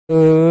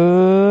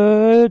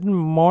Good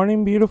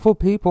morning, beautiful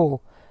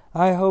people.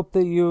 I hope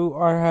that you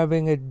are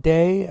having a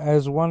day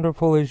as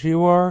wonderful as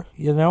you are.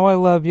 You know I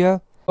love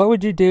you. What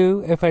would you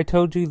do if I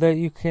told you that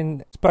you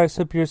can spice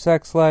up your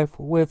sex life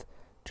with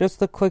just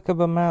the click of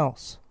a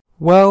mouse?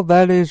 Well,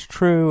 that is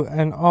true,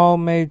 and all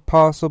made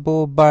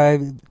possible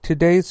by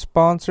today's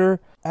sponsor,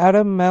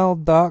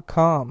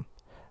 AdamMale.com.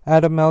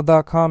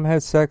 AdamMale.com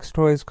has sex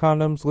toys,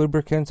 condoms,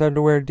 lubricants,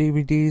 underwear,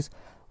 DVDs,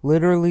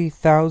 literally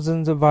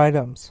thousands of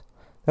items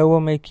that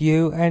will make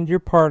you and your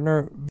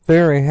partner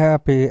very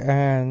happy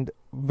and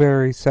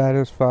very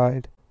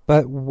satisfied.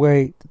 But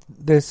wait,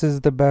 this is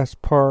the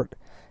best part.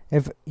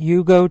 If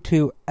you go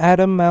to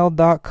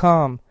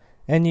AdamMale.com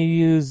and you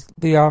use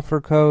the offer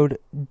code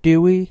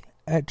DEWEY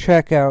at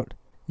checkout,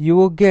 you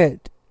will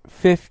get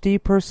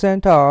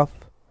 50% off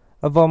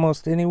of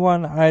almost any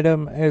one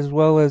item, as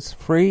well as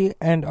free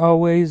and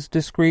always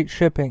discreet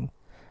shipping.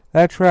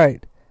 That's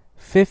right,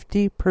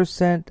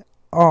 50%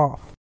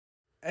 off.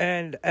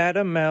 And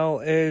Adam Male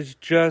is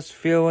just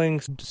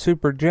feeling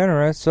super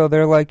generous, so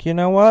they're like, you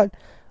know what?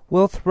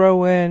 We'll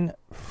throw in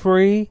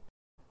free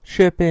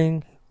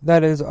shipping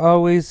that is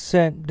always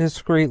sent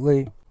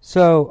discreetly.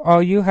 So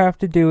all you have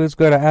to do is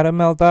go to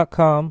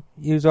AdamMale.com,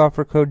 use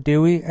offer code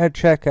DEWEY at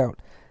checkout.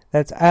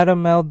 That's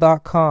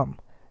AdamMale.com,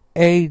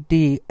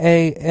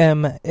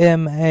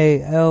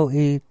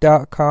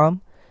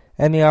 AdamMale.com,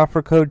 and the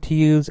offer code to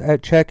use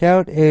at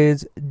checkout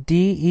is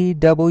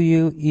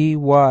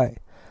DEWEY.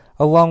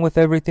 Along with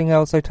everything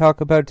else I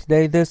talk about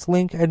today, this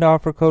link and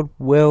offer code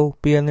will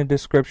be in the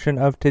description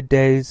of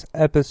today's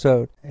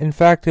episode. In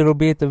fact, it'll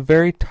be at the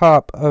very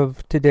top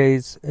of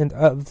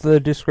the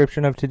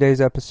description of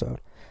today's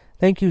episode.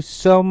 Thank you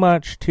so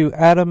much to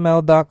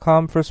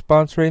AdamMale.com for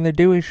sponsoring The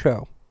Dewey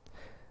Show.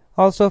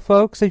 Also,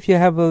 folks, if you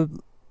have a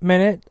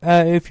minute,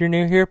 if you're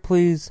new here,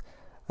 please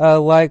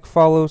like,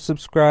 follow,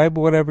 subscribe,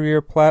 whatever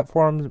your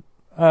platform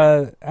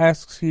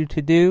asks you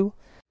to do.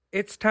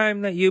 It's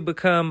time that you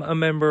become a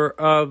member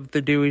of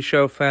the Dewey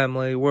Show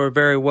family. We're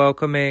very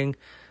welcoming.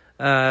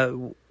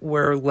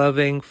 We're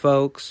loving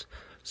folks.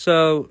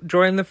 So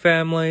join the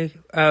family.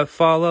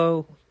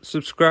 Follow,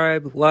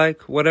 subscribe,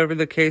 like, whatever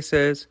the case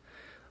is.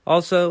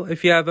 Also,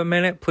 if you have a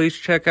minute, please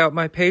check out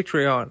my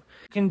Patreon.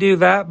 You can do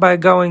that by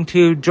going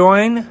to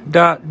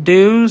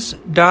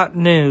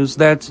join.dews.news.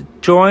 That's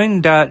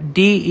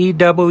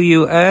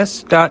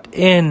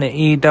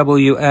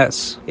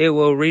join.dews.news. It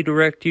will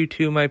redirect you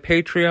to my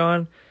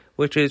Patreon,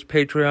 which is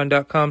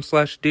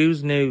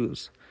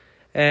patreon.com/dewsnews.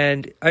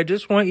 And I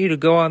just want you to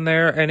go on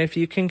there, and if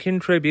you can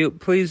contribute,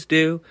 please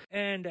do.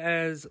 And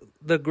as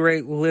the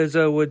great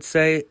Lizzo would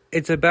say,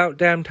 it's about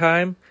damn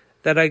time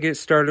that I get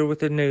started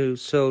with the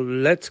news. So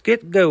let's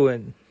get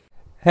going.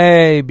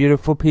 Hey,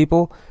 beautiful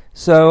people.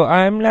 So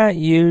I'm not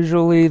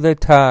usually the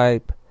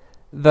type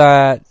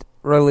that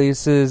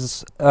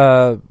releases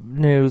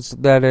news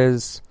that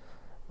is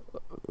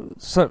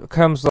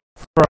comes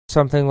from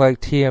something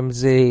like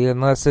TMZ,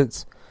 unless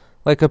it's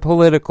like a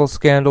political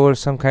scandal or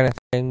some kind of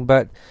thing.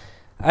 But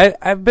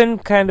I've been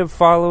kind of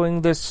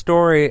following this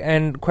story,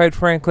 and quite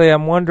frankly,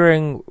 I'm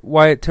wondering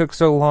why it took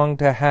so long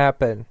to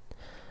happen.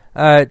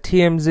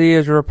 TMZ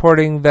is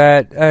reporting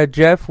that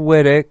Jeff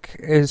Wittek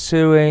is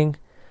suing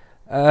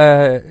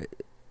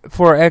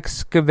for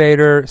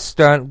excavator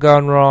stunt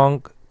gone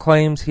wrong,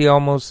 claims he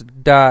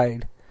almost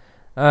died.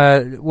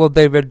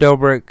 David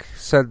Dobrik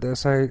said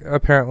this,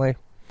 apparently.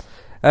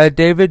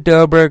 David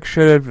Dobrik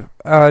should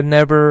have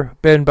never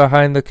been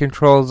behind the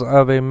controls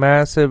of a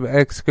massive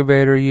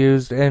excavator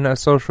used in a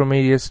social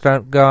media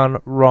stunt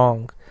gone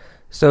wrong.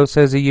 So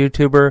says a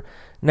YouTuber,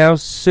 now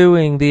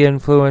suing the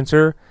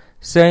influencer,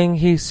 saying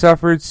he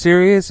suffered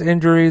serious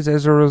injuries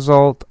as a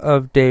result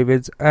of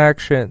David's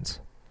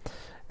actions.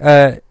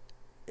 In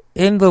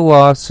the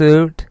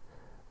lawsuit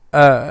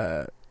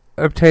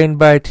obtained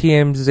by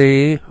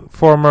TMZ,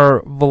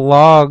 former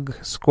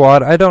Vlog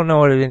Squad, I don't know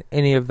what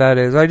any of that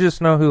is. I just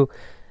know who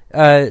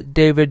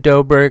David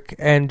Dobrik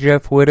and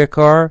Jeff Wittek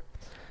are,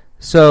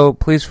 so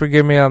please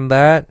forgive me on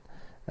that.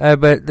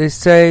 But they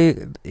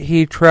say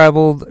he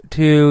traveled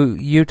to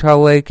Utah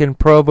Lake in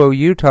Provo,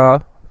 Utah.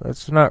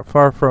 That's not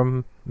far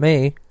from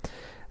me.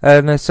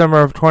 In the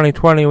summer of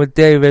 2020 with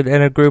David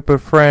and a group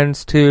of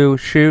friends to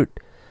shoot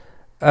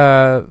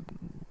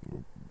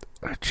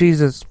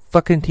Jesus,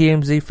 fucking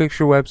TMZ, fix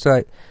your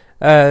website.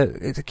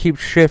 It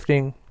keeps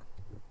shifting.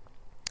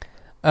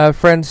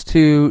 Friends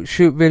to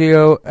shoot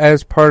video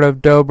as part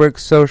of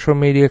Dobrik's social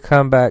media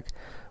comeback.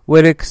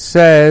 Wittek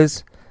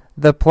says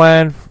the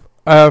plan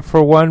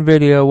for one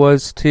video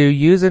was to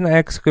use an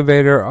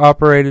excavator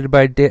operated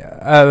by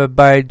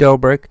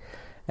Dobrik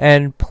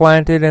and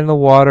planted in the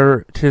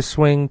water to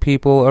swing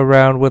people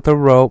around with a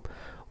rope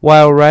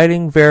while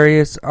riding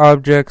various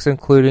objects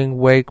including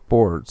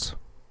wakeboards.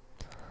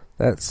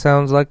 That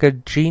sounds like a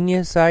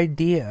genius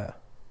idea.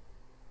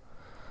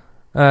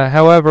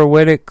 However,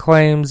 Wittek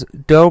claims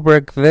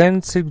Dobrik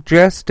then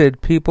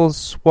suggested people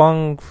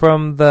swung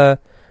from by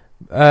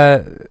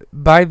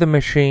the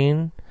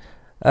machine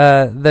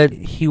that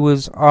he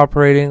was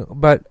operating,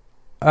 but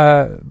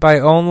by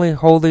only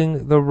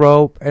holding the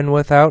rope and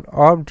without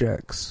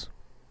objects.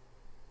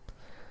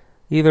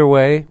 Either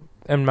way,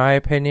 in my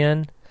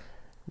opinion,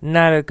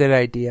 not a good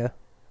idea.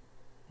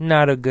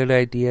 Not a good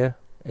idea.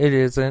 It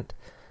isn't.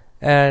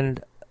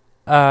 And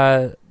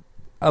I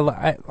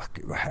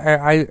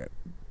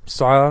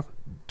saw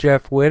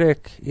Jeff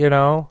Wittek,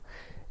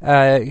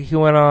 he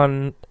went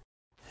on.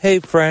 Hey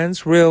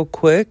friends, real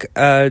quick,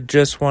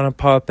 just want to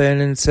pop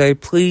in and say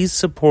please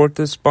support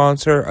the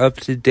sponsor of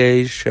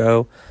today's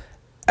show,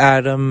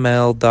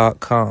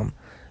 AdamMail.com.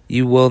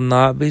 You will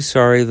not be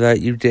sorry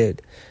that you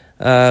did.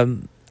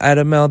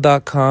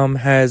 AdamMail.com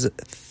has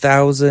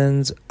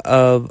thousands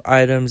of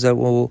items that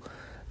will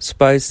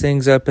spice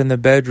things up in the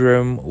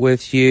bedroom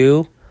with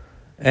you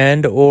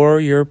and or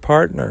your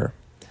partner.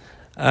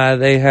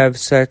 They have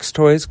sex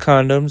toys,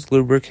 condoms,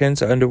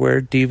 lubricants,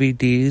 underwear,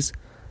 DVDs.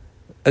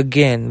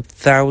 Again,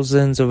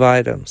 thousands of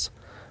items.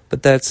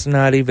 But that's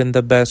not even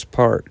the best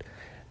part.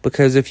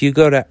 Because if you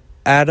go to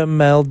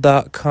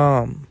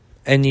AdamMail.com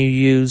and you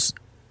use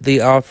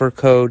the offer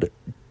code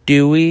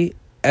DEWEY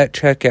at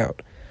checkout,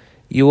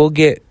 you will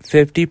get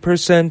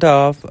 50%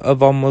 off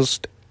of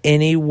almost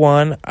any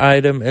one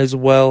item as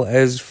well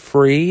as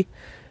free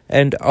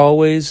and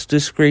always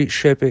discreet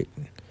shipping.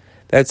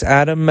 That's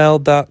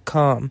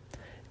AdamMail.com,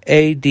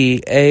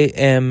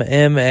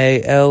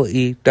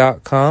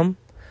 AdamMaile.com.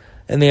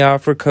 And the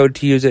offer code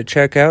to use at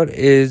checkout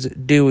is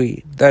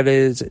DEWEY. That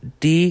is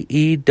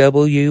DEWEY.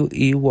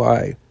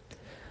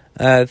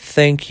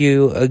 Thank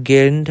you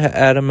again to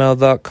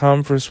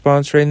AdamMail.com for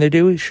sponsoring the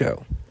Dewey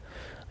Show.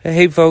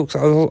 Hey folks,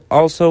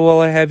 also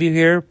while I have you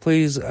here,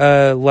 please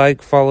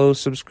like, follow,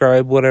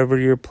 subscribe, whatever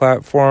your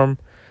platform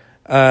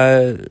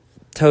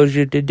tells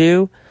you to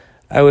do.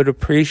 I would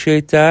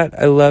appreciate that.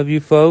 I love you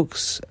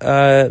folks.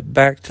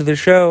 Back to the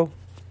show.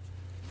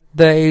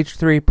 The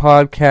H3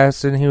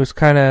 podcast, and he was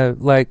kind of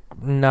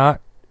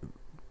not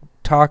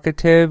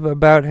talkative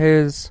about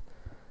his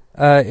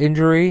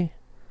injury.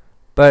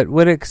 But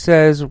Wittek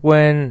says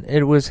when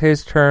it was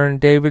his turn,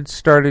 David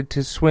started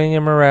to swing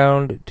him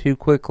around too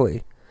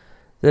quickly.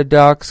 The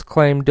docs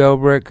claimed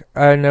Dobrik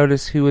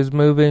noticed he was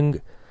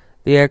moving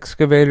the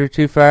excavator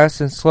too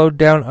fast and slowed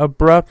down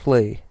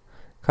abruptly,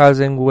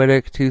 causing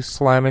Wittek to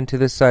slam into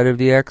the side of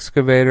the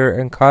excavator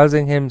and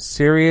causing him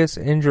serious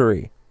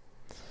injury.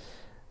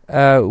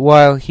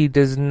 While he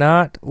does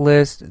not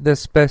list the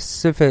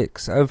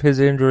specifics of his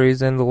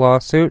injuries in the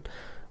lawsuit,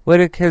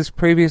 Wittek has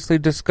previously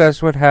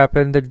discussed what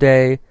happened the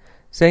day,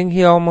 saying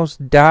he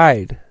almost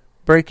died,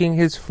 breaking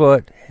his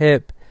foot,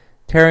 hip,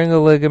 tearing a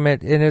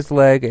ligament in his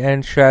leg,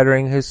 and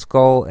shattering his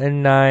skull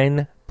in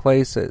 9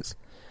 places.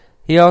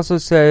 He also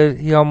said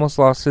he almost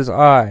lost his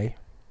eye.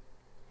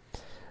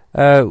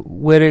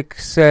 Wittek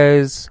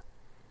says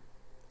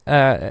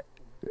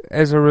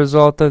as a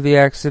result of the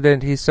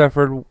accident, he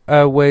suffered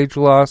wage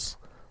loss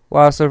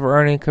of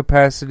earning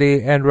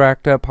capacity, and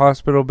racked up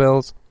hospital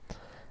bills.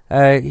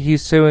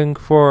 He's suing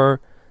for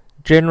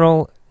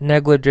general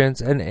negligence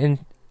and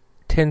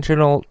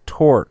intentional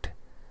tort.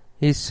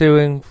 He's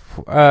suing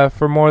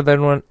for more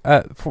than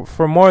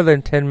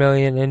 $10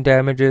 million in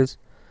damages.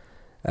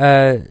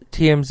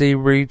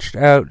 TMZ reached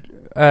out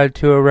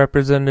to a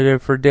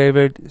representative for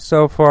David.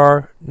 So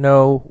far,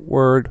 no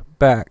word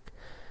back.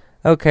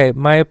 Okay,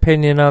 my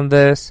opinion on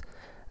this.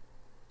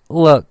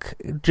 Look,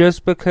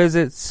 just because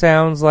it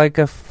sounds like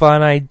a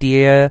fun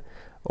idea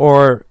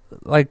or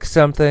like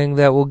something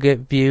that will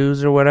get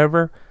views or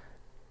whatever,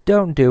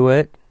 don't do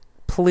it.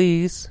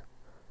 Please.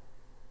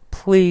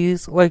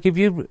 Please. Like, if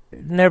you've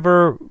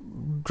never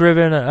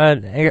driven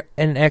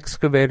an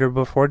excavator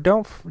before,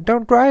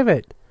 don't drive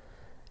it.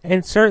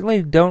 And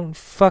certainly don't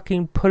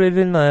fucking put it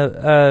in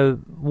the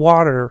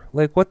water.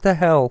 Like, what the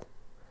hell?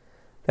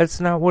 That's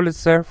not what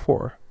it's there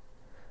for.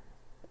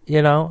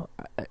 You know,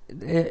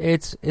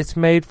 it's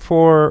essentially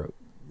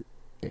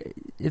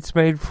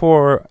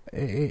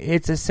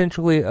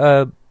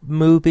a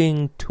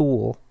moving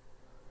tool.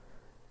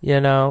 You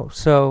know,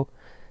 so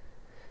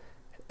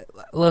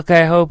look,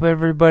 I hope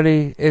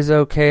everybody is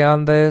okay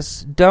on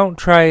this. Don't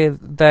try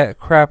that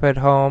crap at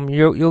home.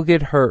 You'll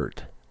get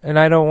hurt. And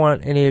I don't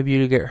want any of you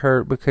to get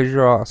hurt because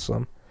you're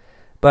awesome.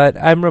 But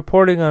I'm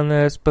reporting on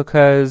this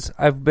because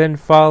I've been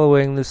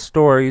following the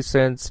story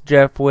since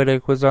Jeff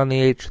Wittek was on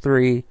the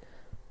H3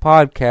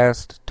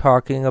 podcast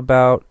talking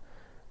about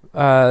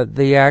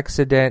the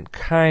accident,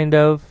 kind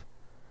of.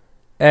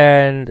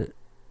 And,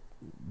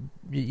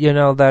 you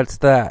know, that's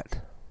that.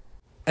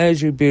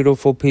 As you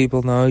beautiful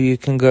people know, you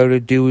can go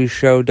to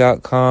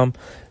DeweyShow.com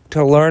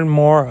to learn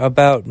more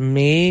about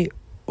me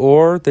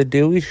or The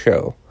Dewey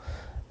Show.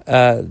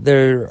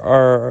 There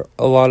are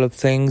a lot of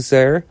things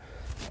there,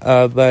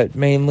 but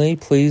mainly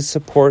please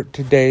support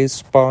today's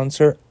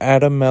sponsor,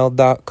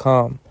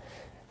 AdamMail.com.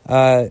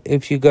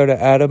 If you go to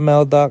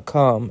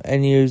AdamMail.com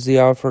and use the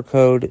offer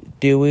code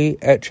DEWEY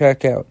at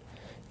checkout,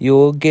 you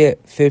will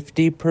get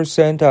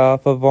 50%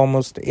 off of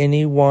almost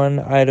any one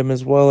item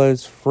as well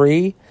as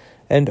free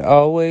and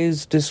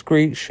always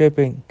discreet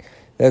shipping.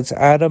 That's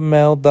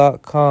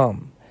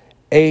AdamMail.com.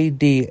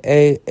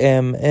 ADAMMALE.com,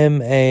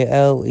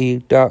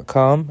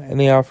 and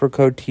the offer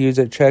code to use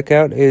at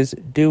checkout is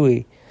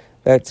DEWEY.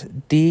 That's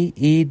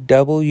DEWEY.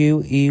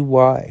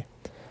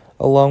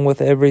 Along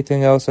with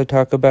everything else I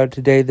talk about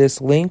today, this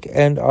link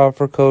and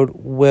offer code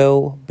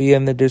will be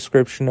in the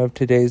description of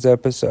today's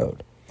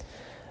episode.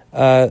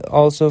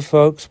 Also,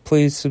 folks,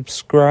 please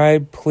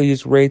subscribe,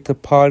 please rate the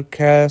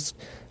podcast,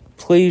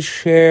 please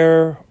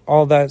share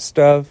all that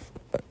stuff.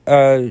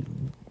 I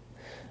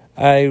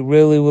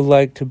really would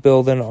like to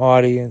build an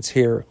audience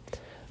here.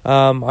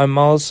 I'm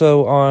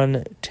also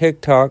on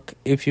TikTok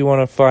if you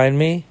want to find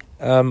me.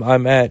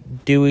 I'm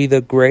at Dewey the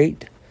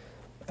Great.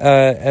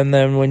 And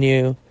then when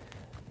you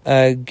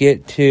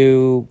get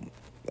to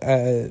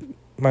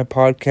my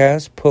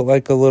podcast, put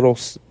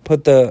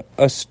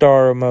a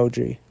star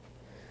emoji.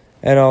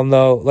 And I'll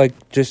know,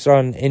 just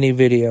on any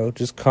video,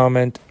 just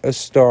comment a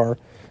star.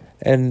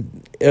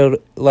 And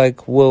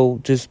we'll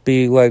just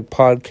be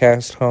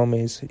podcast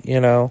homies,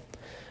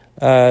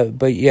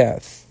 But yeah,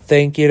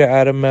 thank you to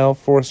Adam Mel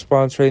for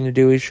sponsoring the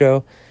Dewey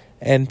Show.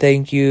 And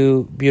thank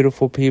you,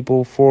 beautiful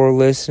people, for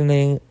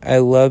listening. I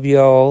love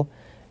y'all.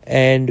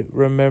 And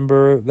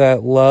remember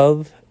that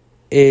love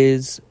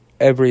is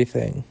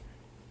everything.